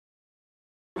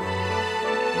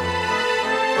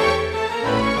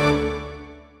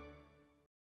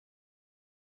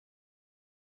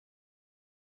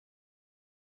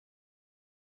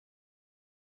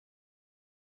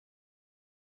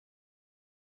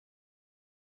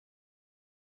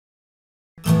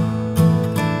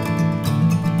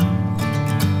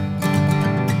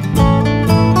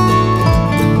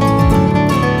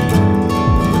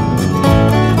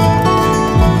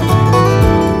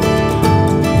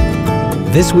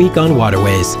This week on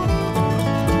Waterways,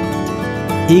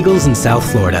 eagles in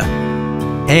South Florida,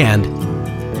 and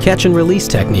catch and release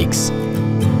techniques.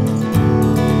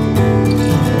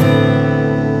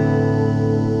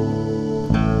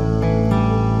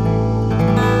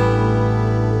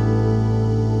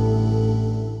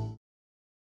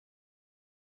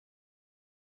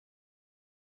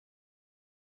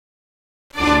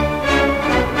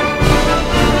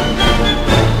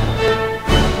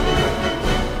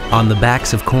 On the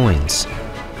backs of coins,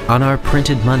 on our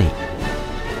printed money,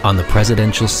 on the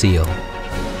presidential seal,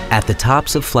 at the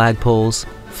tops of flagpoles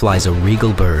flies a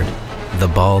regal bird, the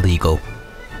bald eagle.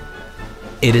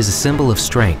 It is a symbol of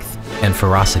strength and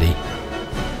ferocity.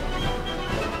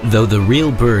 Though the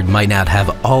real bird might not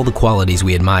have all the qualities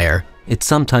we admire, it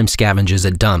sometimes scavenges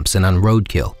at dumps and on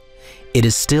roadkill. It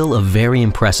is still a very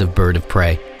impressive bird of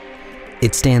prey.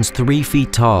 It stands 3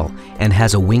 feet tall and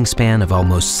has a wingspan of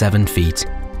almost 7 feet.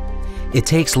 It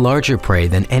takes larger prey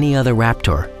than any other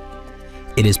raptor.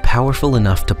 It is powerful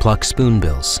enough to pluck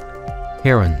spoonbills,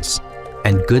 herons,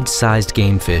 and good-sized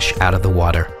game fish out of the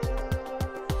water.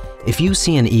 If you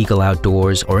see an eagle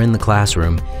outdoors or in the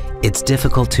classroom, it's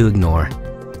difficult to ignore.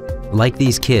 Like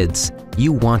these kids,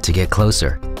 you want to get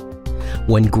closer.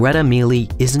 When Greta Mealey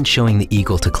isn't showing the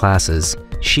eagle to classes,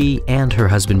 she and her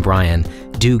husband Brian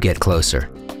do get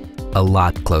closer. A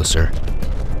lot closer.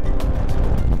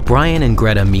 Brian and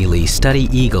Greta Mealey study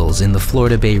eagles in the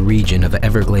Florida Bay region of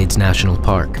Everglades National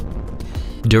Park.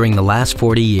 During the last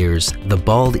 40 years, the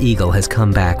bald eagle has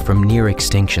come back from near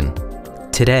extinction.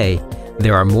 Today,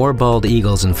 there are more bald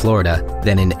eagles in Florida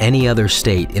than in any other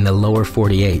state in the lower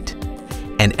 48.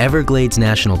 And Everglades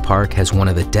National Park has one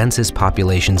of the densest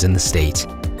populations in the state.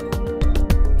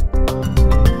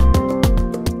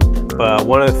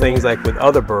 One of the things, like with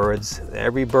other birds,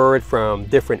 every bird from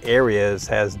different areas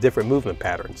has different movement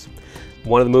patterns.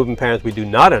 One of the movement patterns we do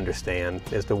not understand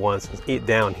is the ones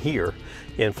down here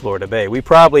in Florida Bay. We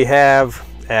probably have,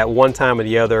 at one time or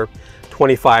the other,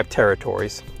 25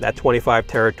 territories. That 25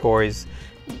 territories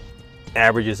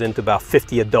averages into about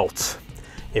 50 adults.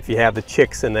 If you have the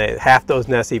chicks, and half those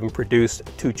nests even produce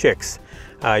 2 chicks,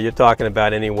 you're talking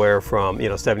about anywhere from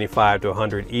 75 to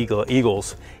 100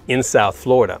 eagles in South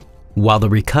Florida. While the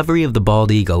recovery of the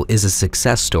bald eagle is a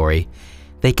success story,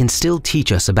 they can still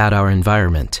teach us about our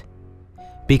environment.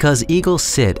 Because eagles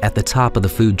sit at the top of the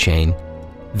food chain,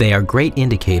 they are great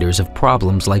indicators of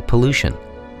problems like pollution.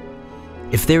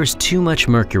 If there is too much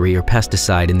mercury or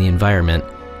pesticide in the environment,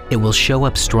 it will show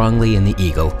up strongly in the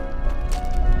eagle.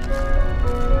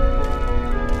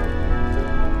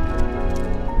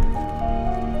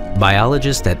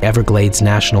 Biologists at Everglades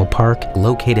National Park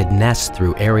located nests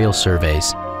through aerial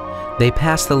surveys. They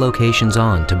passed the locations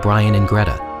on to Brian and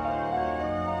Greta.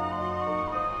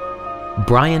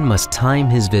 Brian must time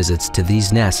his visits to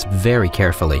these nests very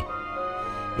carefully.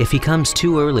 If he comes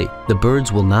too early, the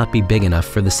birds will not be big enough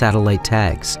for the satellite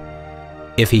tags.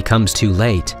 If he comes too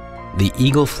late, the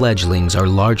eagle fledglings are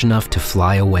large enough to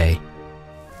fly away.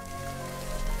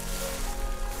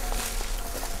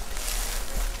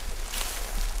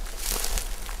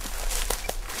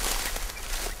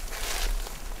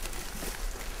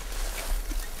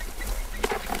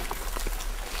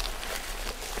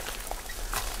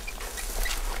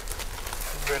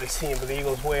 Really seeing, but the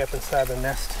eagle's way up inside the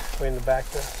nest, way in the back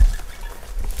there.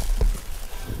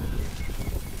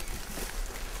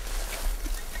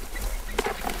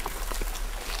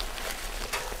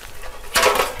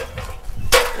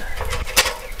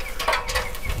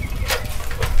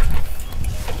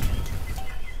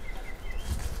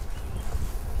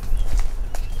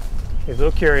 He's a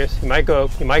little curious. He might go.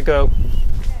 He might go.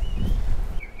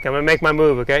 Okay, I'm gonna make my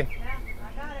move, okay? Yeah,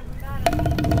 I got it. We got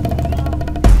it.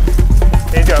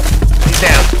 There you go. He's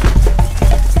down.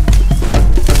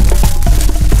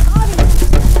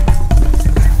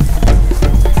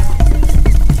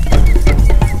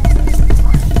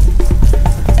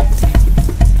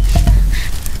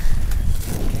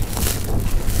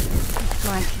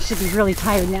 Boy, you should be really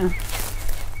tired now.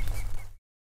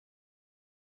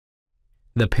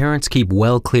 The parents keep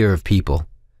well clear of people,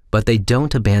 but they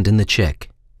don't abandon the chick.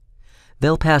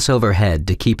 They'll pass overhead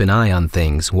to keep an eye on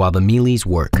things while the Mealeys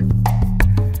work.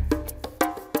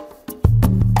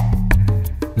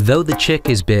 Though the chick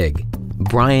is big,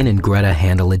 Brian and Greta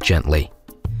handle it gently.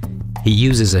 He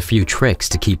uses a few tricks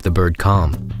to keep the bird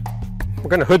calm. We're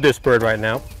going to hood this bird right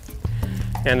now.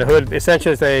 And the hood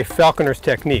essentially is a falconer's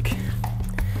technique.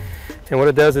 And what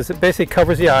it does is it basically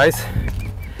covers the eyes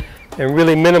and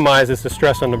really minimizes the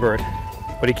stress on the bird.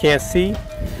 What he can't see,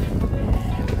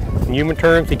 in human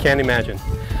terms, he can't imagine.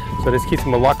 So this keeps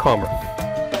him a lot calmer.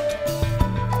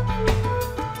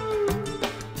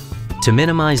 To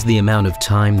minimize the amount of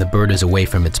time the bird is away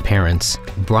from its parents,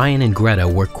 Brian and Greta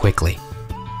work quickly.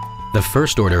 The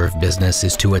first order of business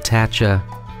is to attach a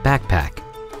backpack.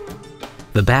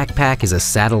 The backpack is a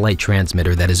satellite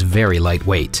transmitter that is very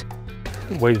lightweight.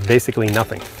 It weighs basically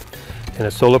nothing, and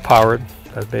it's solar powered.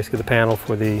 That's basically the panel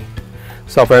for the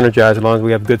self-energized, as long as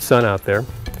we have good sun out there.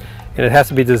 And it has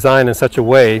to be designed in such a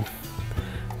way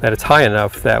that it's high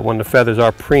enough that when the feathers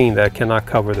are preened, that it cannot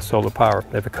cover the solar power.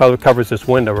 If it covers this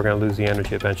window, we're going to lose the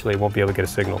energy eventually. It won't be able to get a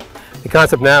signal. The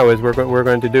concept now is what we're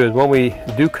going to do is when we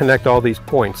do connect all these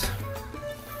points,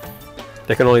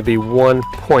 there can only be one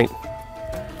point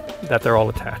that they're all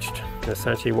attached. And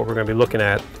essentially what we're going to be looking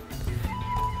at,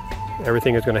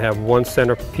 everything is going to have one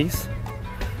center piece.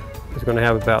 It's going to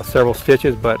have about several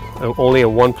stitches, but only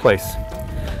in one place.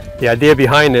 The idea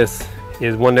behind this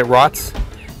is when it rots,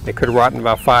 it could rot in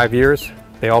about 5 years.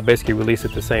 They all basically release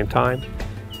at the same time,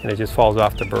 and it just falls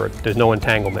off the bird. There's no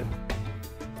entanglement.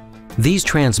 These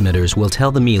transmitters will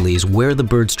tell the Mealeys where the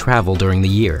birds travel during the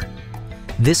year.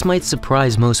 This might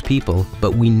surprise most people,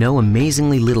 but we know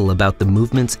amazingly little about the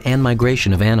movements and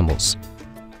migration of animals.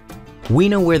 We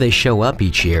know where they show up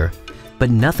each year,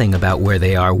 but nothing about where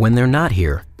they are when they're not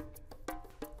here.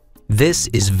 This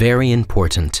is very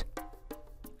important.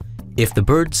 If the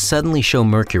birds suddenly show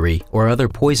mercury or other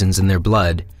poisons in their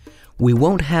blood, we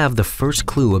won't have the first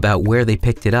clue about where they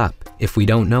picked it up if we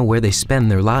don't know where they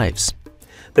spend their lives.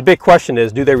 The big question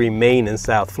is, do they remain in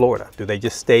South Florida? Do they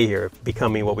just stay here,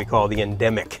 becoming what we call the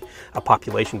endemic, a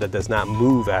population that does not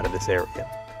move out of this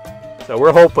area? So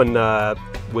we're hoping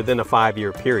within a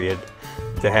 5-year period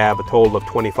to have a total of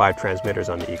 25 transmitters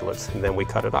on the eaglets, and then we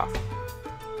cut it off.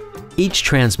 Each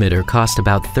transmitter cost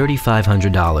about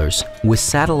 $3,500, with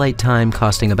satellite time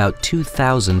costing about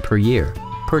 $2,000 per year,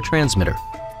 per transmitter.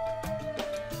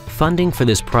 Funding for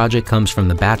this project comes from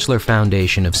the Batchelor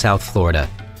Foundation of South Florida,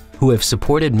 who have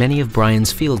supported many of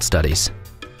Brian's field studies.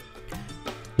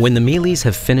 When the Mealeys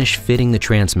have finished fitting the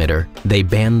transmitter, they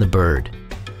band the bird.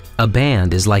 A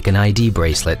band is like an ID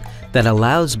bracelet that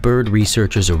allows bird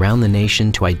researchers around the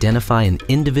nation to identify an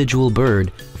individual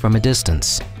bird from a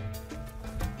distance.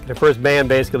 The first band,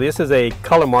 basically, this is a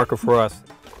color marker for us,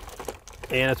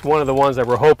 and it's one of the ones that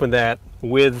we're hoping that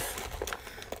with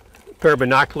a pair of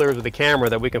binoculars with a camera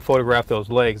that we can photograph those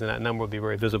legs, and that number will be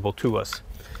very visible to us.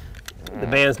 The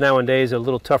bands nowadays are a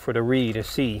little tougher to read and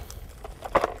see.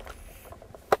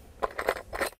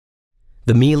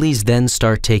 The Mealeys then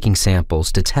start taking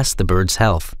samples to test the bird's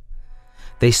health.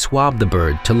 They swab the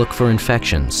bird to look for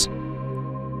infections.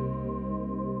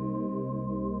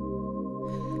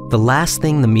 The last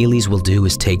thing the Mealeys will do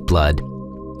is take blood.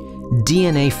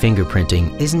 DNA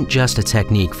fingerprinting isn't just a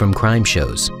technique from crime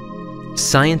shows.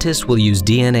 Scientists will use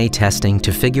DNA testing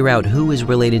to figure out who is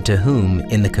related to whom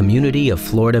in the community of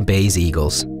Florida Bay's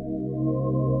eagles.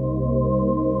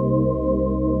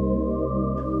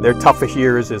 Their toughest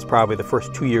years is probably the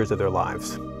first 2 years of their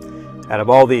lives. Out of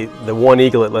all the one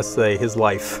eaglet, let's say his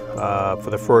life, for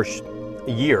the first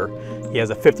year, he has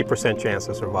a 50% chance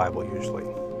of survival usually.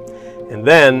 And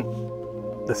then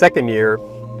the second year,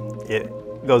 it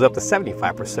goes up to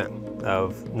 75%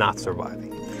 of not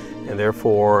surviving. And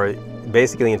therefore,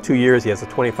 basically in 2 years, he has a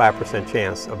 25%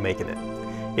 chance of making it.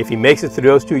 If he makes it through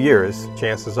those 2 years,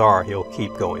 chances are he'll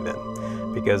keep going then.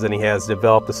 Because then he has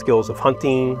developed the skills of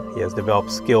hunting, he has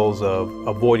developed skills of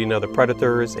avoiding other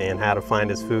predators and how to find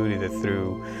his food either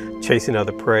through chasing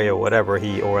other prey or whatever,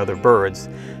 or other birds.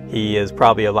 He is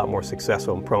probably a lot more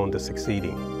successful and prone to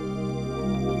succeeding.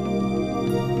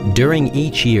 During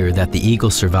each year that the eagle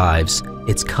survives,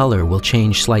 its color will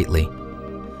change slightly.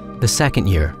 The second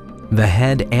year, the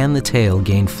head and the tail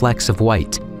gain flecks of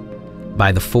white.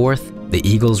 By the fourth, the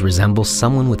eagles resemble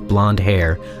someone with blonde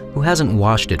hair who hasn't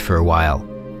washed it for a while,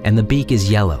 and the beak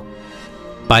is yellow.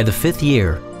 By the fifth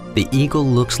year, the eagle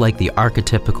looks like the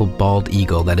archetypical bald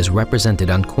eagle that is represented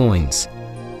on coins,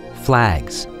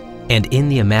 flags, and in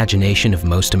the imagination of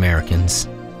most Americans.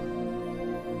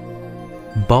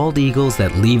 Bald eagles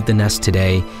that leave the nest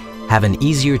today have an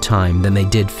easier time than they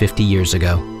did 50 years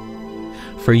ago.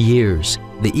 For years,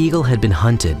 the eagle had been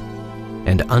hunted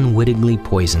and unwittingly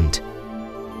poisoned.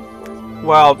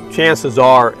 Well, chances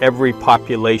are every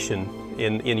population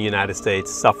in the United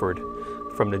States suffered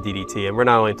from the DDT. And we're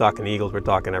not only talking eagles, we're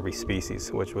talking every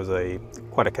species, which was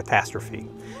quite a catastrophe.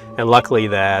 And luckily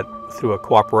that through a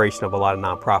cooperation of a lot of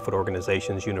nonprofit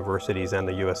organizations, universities, and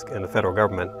the U.S. and the federal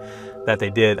government, that they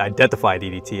did identify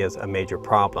DDT as a major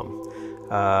problem.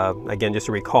 Again, just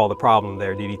to recall the problem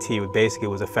there, DDT basically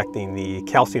was affecting the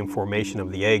calcium formation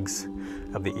of the eggs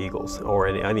of the eagles or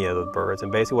any of the birds.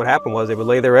 And basically what happened was they would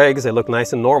lay their eggs, they look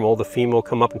nice and normal, the female will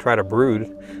come up and try to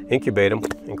brood, incubate them,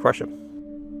 and crush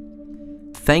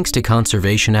them. Thanks to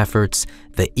conservation efforts,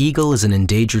 the eagle is an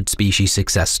endangered species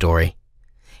success story.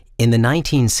 In the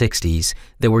 1960s,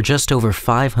 there were just over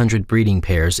 500 breeding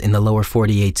pairs in the lower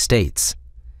 48 states.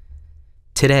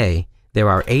 Today, there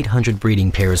are 800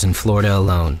 breeding pairs in Florida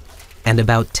alone, and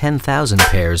about 10,000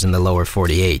 pairs in the lower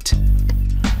 48.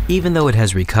 Even though it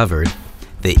has recovered,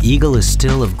 the eagle is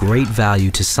still of great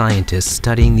value to scientists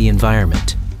studying the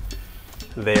environment.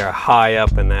 They are high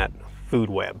up in that food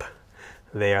web.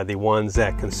 They are the ones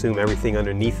that consume everything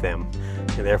underneath them,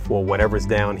 and therefore whatever's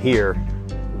down here,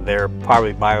 they're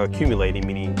probably bioaccumulating,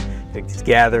 meaning it's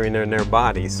gathering in their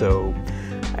body. So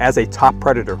as a top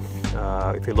predator,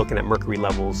 if you're looking at mercury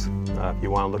levels, if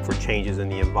you want to look for changes in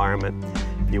the environment,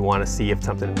 if you want to see if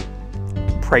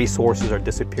prey sources are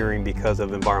disappearing because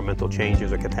of environmental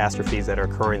changes or catastrophes that are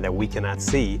occurring that we cannot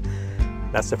see,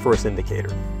 that's the first indicator.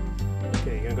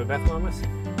 Okay, you gonna go back on us?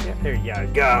 Yeah, there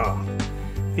you go.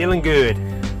 Feeling good.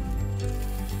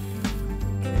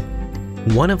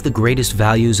 One of the greatest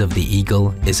values of the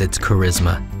eagle is its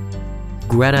charisma.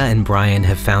 Greta and Brian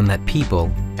have found that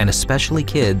people, and especially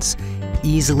kids,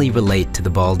 easily relate to the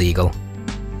bald eagle.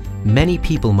 Many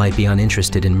people might be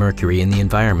uninterested in mercury in the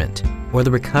environment or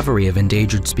the recovery of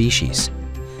endangered species.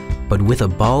 But with a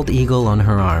bald eagle on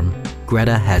her arm,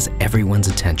 Greta has everyone's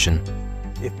attention.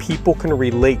 If people can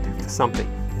relate to something,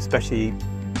 especially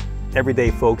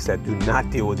everyday folks that do not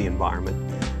deal with the environment,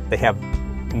 they have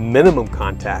minimum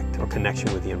contact or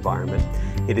connection with the environment,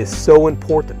 it is so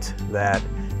important that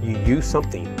you use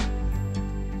something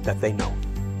that they know.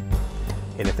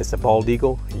 And if it's a bald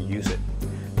eagle, you use it.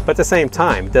 But at the same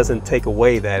time, it doesn't take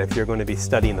away that if you're going to be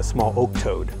studying a small oak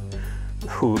toad,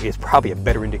 who is probably a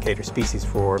better indicator species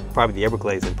for probably the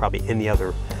Everglades than probably any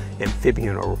other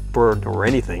amphibian or bird or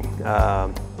anything,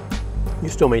 you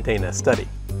still maintain that study.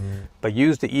 But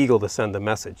use the eagle to send a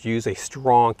message. Use a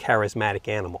strong, charismatic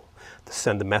animal to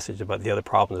send a message about the other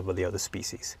problems of the other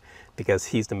species, because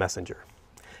he's the messenger.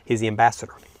 He's the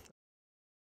ambassador.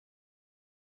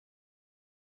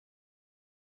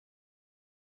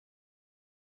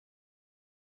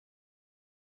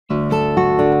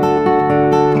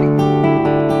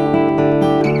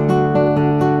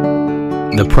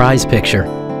 The prize picture,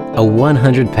 a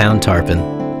 100-pound tarpon,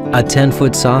 a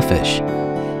 10-foot sawfish.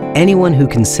 Anyone who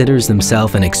considers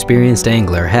themselves an experienced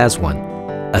angler has one,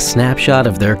 a snapshot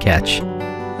of their catch.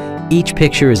 Each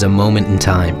picture is a moment in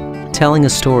time, telling a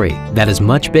story that is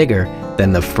much bigger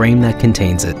than the frame that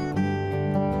contains it.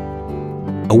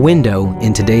 A window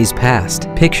in today's past,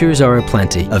 pictures are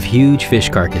aplenty of huge fish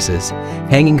carcasses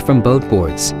hanging from boat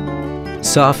boards,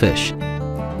 sawfish,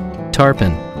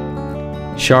 tarpon,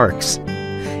 sharks.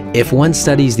 If one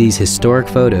studies these historic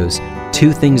photos,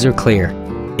 two things are clear.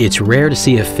 It's rare to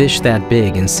see a fish that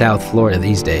big in South Florida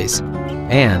these days,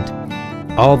 and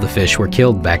all the fish were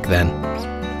killed back then.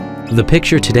 The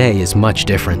picture today is much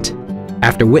different.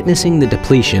 After witnessing the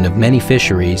depletion of many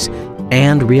fisheries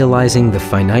and realizing the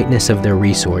finiteness of their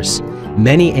resource,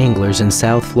 many anglers in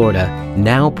South Florida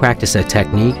now practice a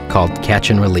technique called catch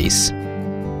and release.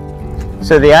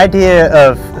 So the idea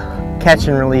of catch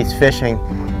and release fishing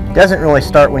doesn't really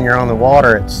start when you're on the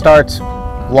water. It starts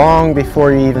long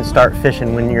before you even start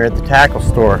fishing when you're at the tackle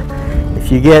store.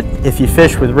 If you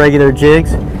fish with regular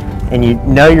jigs and you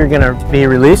know you're going to be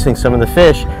releasing some of the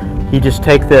fish, you just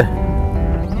take the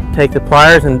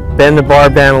pliers and bend the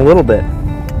barb down a little bit,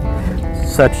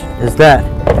 such as that.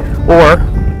 Or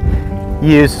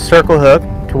use a circle hook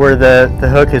to where the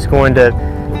hook is going to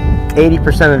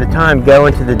 80% of the time go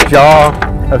into the jaw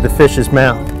of the fish's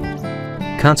mouth.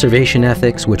 Conservation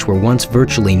ethics, which were once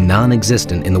virtually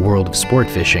non-existent in the world of sport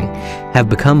fishing, have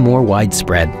become more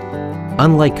widespread.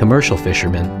 Unlike commercial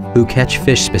fishermen, who catch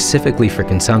fish specifically for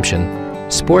consumption,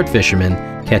 sport fishermen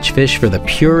catch fish for the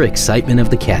pure excitement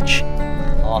of the catch.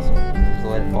 Awesome. Just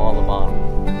let it fall on the bottom.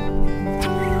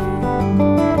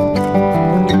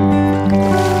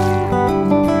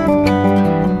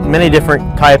 Many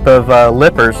different type of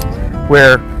lippers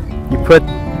where you put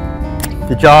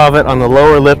the jaw of it on the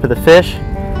lower lip of the fish,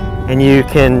 and you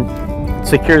can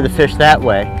secure the fish that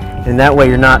way. And that way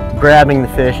you're not grabbing the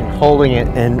fish and holding it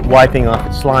and wiping off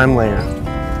its slime layer.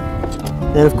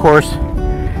 Then of course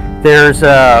there's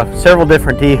several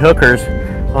different de-hookers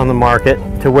on the market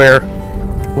to where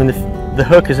when the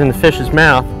hook is in the fish's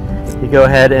mouth, you go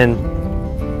ahead and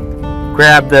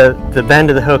grab the bend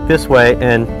of the hook this way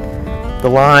and the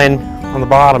line on the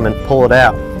bottom and pull it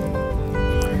out.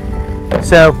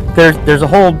 So there's a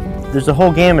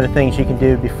whole gamut of things you can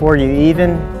do before you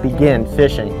even begin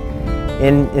fishing.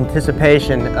 in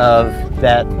anticipation of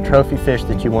that trophy fish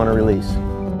that you want to release.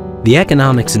 The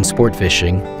economics in sport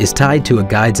fishing is tied to a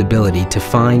guide's ability to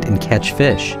find and catch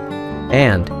fish,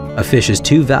 and a fish is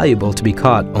too valuable to be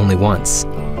caught only once.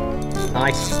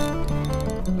 Nice.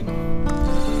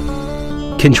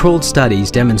 Controlled studies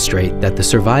demonstrate that the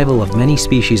survival of many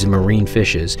species of marine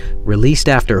fishes released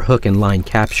after hook and line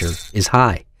capture is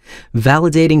high,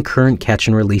 validating current catch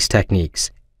and release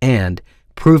techniques and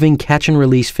proving catch and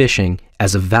release fishing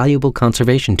as a valuable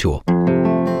conservation tool.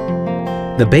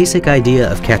 The basic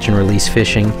idea of catch and release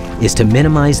fishing is to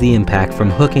minimize the impact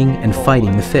from hooking and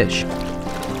fighting the fish.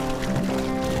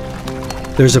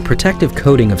 There's a protective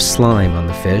coating of slime on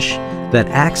the fish that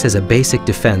acts as a basic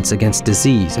defense against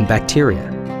disease and bacteria.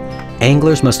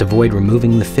 Anglers must avoid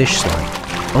removing the fish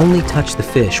slime. Only touch the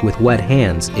fish with wet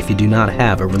hands if you do not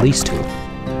have a release tool.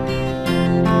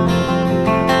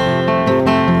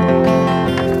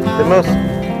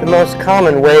 The most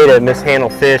common way to mishandle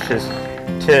fish is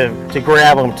to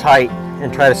grab them tight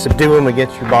and try to subdue them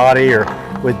against your body or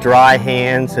with dry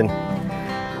hands.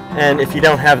 And if you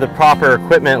don't have the proper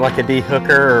equipment like a dehooker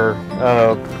or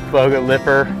a boga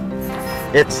lipper,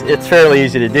 it's fairly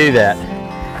easy to do that.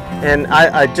 And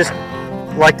I just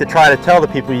like to try to tell the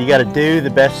people you got to do the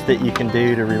best that you can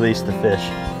do to release the fish.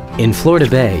 In Florida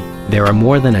Bay, there are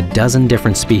more than a dozen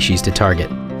different species to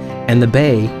target, and the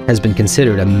bay has been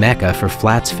considered a mecca for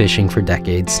flats fishing for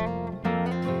decades.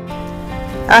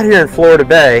 Out here in Florida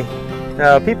Bay,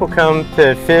 people come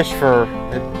to fish for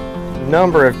a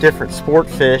number of different sport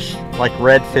fish like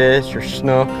redfish or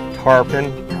snook,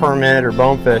 tarpon, permit, or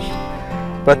bonefish.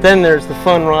 But then there's the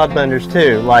fun rod benders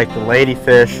too, like the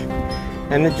ladyfish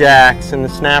and the jacks and the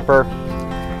snapper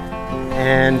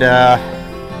and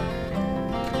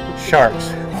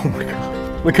sharks. Oh my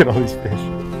God, look at all these fish.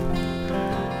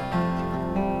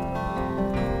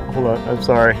 Hold on, I'm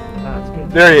sorry.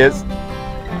 There he is.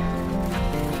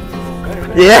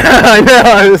 Yeah, I know,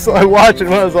 I was like, watching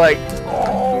him, I was like,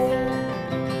 oh.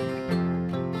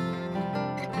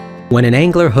 When an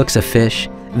angler hooks a fish,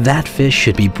 that fish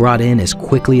should be brought in as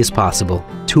quickly as possible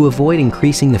to avoid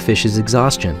increasing the fish's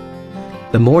exhaustion.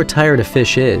 The more tired a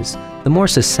fish is, the more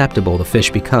susceptible the fish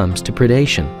becomes to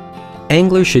predation.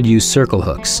 Anglers should use circle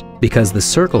hooks because the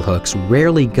circle hooks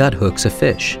rarely gut hooks a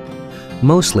fish.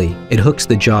 Mostly, it hooks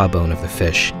the jawbone of the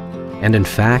fish, and in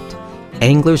fact,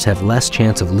 anglers have less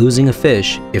chance of losing a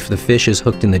fish if the fish is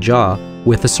hooked in the jaw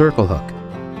with a circle hook.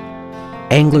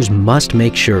 Anglers must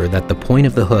make sure that the point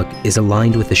of the hook is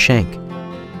aligned with the shank.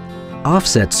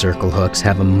 Offset circle hooks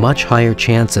have a much higher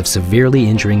chance of severely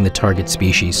injuring the target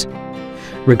species.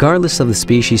 Regardless of the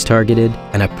species targeted,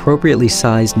 an appropriately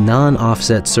sized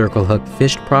non-offset circle hook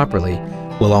fished properly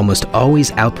will almost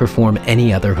always outperform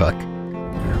any other hook.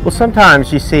 Well,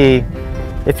 sometimes you see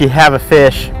if you have a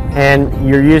fish and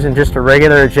you're using just a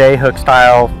regular J-hook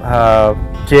style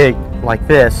jig like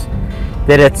this,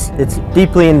 that it's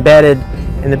deeply embedded,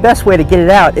 and the best way to get it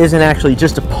out isn't actually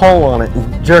just to pull on it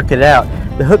and jerk it out.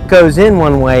 The hook goes in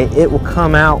one way, it will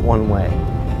come out one way.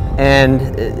 And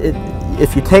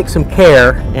if you take some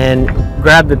care and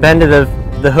grab the bend of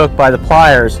the hook by the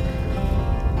pliers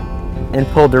and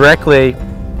pull directly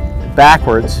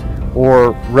backwards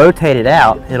or rotate it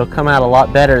out, it'll come out a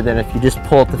lot better than if you just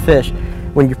pull at the fish.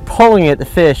 When you're pulling at the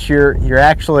fish, you're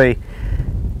actually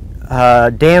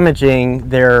damaging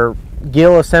their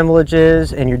gill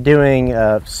assemblages, and you're doing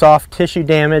soft tissue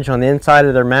damage on the inside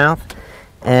of their mouth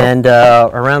and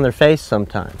around their face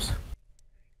sometimes.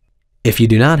 If you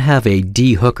do not have a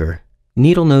de-hooker,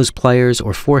 needle nose pliers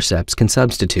or forceps can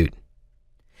substitute.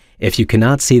 If you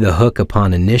cannot see the hook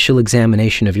upon initial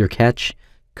examination of your catch,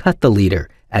 cut the leader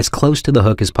as close to the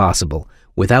hook as possible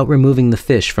without removing the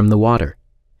fish from the water.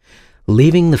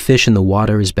 Leaving the fish in the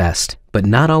water is best, but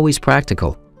not always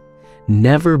practical.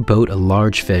 Never boat a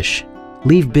large fish.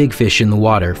 Leave big fish in the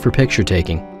water for picture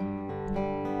taking.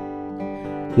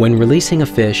 When releasing a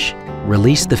fish,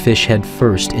 release the fish head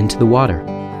first into the water.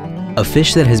 A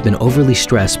fish that has been overly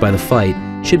stressed by the fight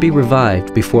should be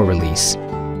revived before release.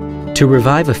 To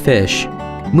revive a fish,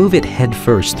 move it head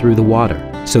first through the water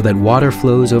so that water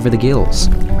flows over the gills.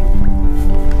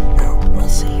 We'll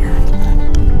see here.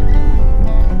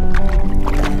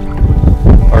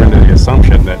 Or under the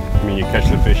assumption that when you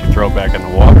catch the fish, you throw it back in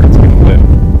the water, it's going to live.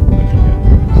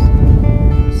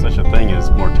 There's such a thing as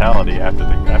mortality after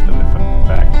the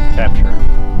fact capture.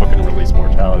 Hook and release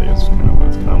mortality is kind of what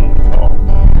it's commonly called.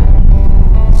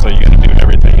 So you got to do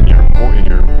everything in your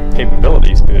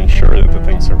capabilities to ensure that the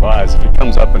thing survives. If it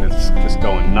comes up and it's just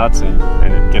going nuts and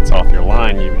it gets off your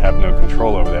line, you have no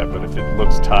control over that. But if it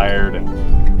looks tired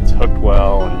and it's hooked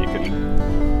well and you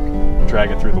can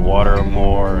drag it through the water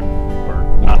more, or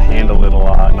not handle it a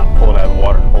lot, not pull it out of the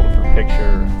water and hold it for a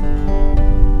picture.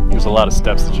 There's a lot of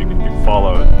steps that you can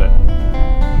follow that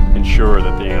ensure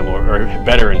that the animal, or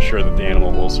better ensure that the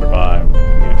animal will survive.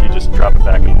 And if you just drop it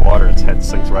back in the water, its head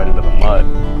sinks right into the mud.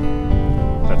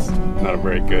 That's not a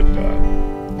very good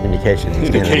indication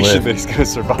that it's going to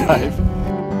survive.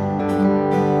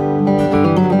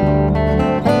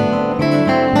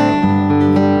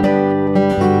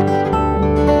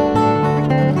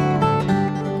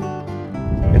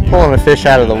 Pulling a fish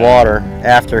out of the water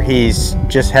after he's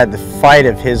just had the fight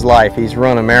of his life. He's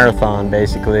run a marathon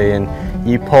basically, and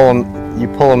you pull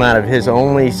him out of his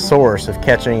only source of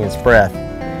catching its breath.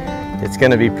 It's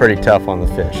going to be pretty tough on the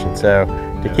fish, and so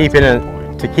to keep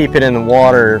it in the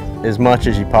water as much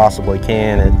as you possibly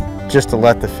can, just to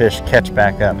let the fish catch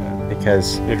back up.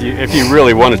 Because if you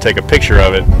really want to take a picture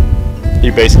of it,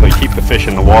 you basically keep the fish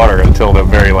in the water until the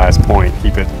very last point.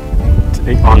 Keep it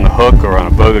on the hook or on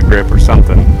a boga grip or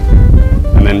something,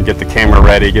 and then get the camera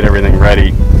ready, get everything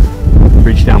ready,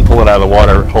 reach down, pull it out of the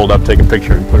water, hold up, take a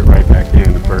picture, and put it right back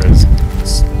in for as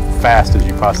fast as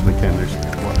you possibly can. There's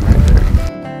one right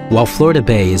there. While Florida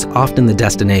Bay is often the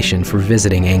destination for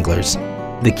visiting anglers,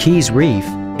 the Keys Reef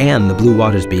and the blue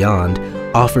waters beyond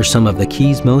offer some of the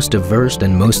Keys' most diverse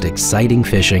and most exciting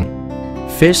fishing.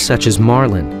 Fish such as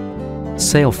marlin,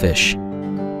 sailfish,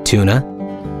 tuna,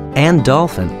 and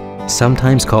dolphin,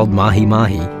 sometimes called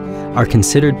mahi-mahi, are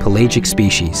considered pelagic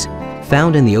species,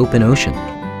 found in the open ocean.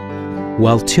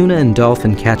 While tuna and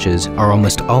dolphin catches are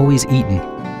almost always eaten,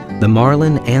 the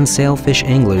marlin and sailfish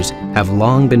anglers have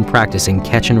long been practicing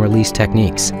catch and release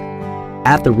techniques.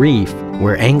 At the reef,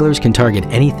 where anglers can target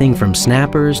anything from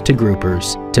snappers to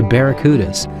groupers to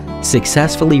barracudas,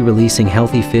 successfully releasing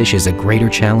healthy fish is a greater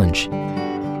challenge.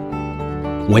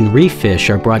 When reef fish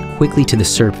are brought quickly to the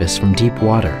surface from deep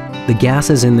water, the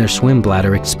gases in their swim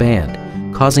bladder expand,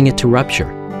 causing it to rupture.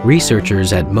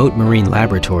 Researchers at Mote Marine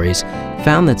Laboratories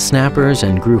found that snappers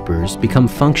and groupers become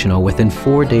functional within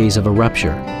 4 days of a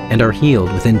rupture and are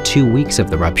healed within 2 weeks of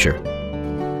the rupture.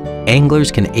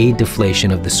 Anglers can aid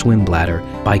deflation of the swim bladder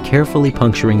by carefully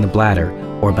puncturing the bladder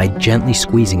or by gently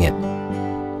squeezing it.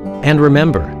 And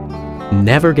remember,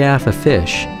 never gaff a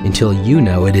fish until you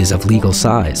know it is of legal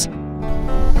size.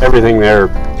 Everything they're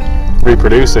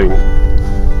reproducing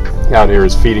out here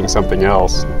is feeding something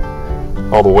else.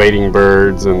 All the wading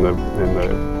birds and the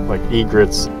like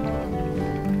egrets.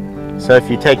 So if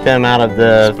you take them out of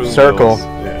the circle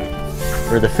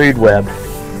or the food web,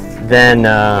 then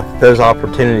those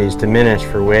opportunities diminish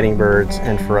for wading birds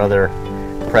and for other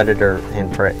predator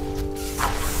and prey.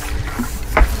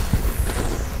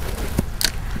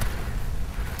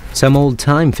 Some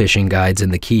old-time fishing guides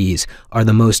in the Keys are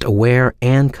the most aware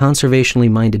and conservationally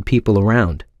minded people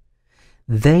around.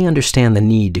 They understand the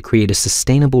need to create a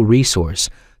sustainable resource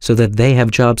so that they have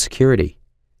job security,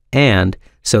 and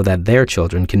so that their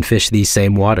children can fish these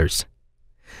same waters.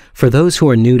 For those who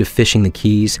are new to fishing the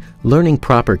Keys, learning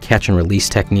proper catch and release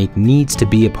technique needs to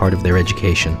be a part of their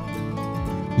education.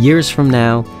 Years from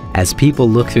now, as people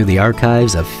look through the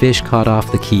archives of fish caught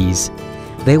off the Keys,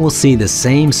 they will see the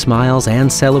same smiles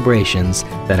and celebrations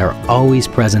that are always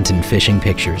present in fishing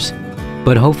pictures.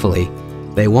 But hopefully,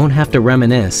 they won't have to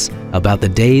reminisce about the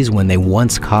days when they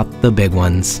once caught the big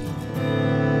ones.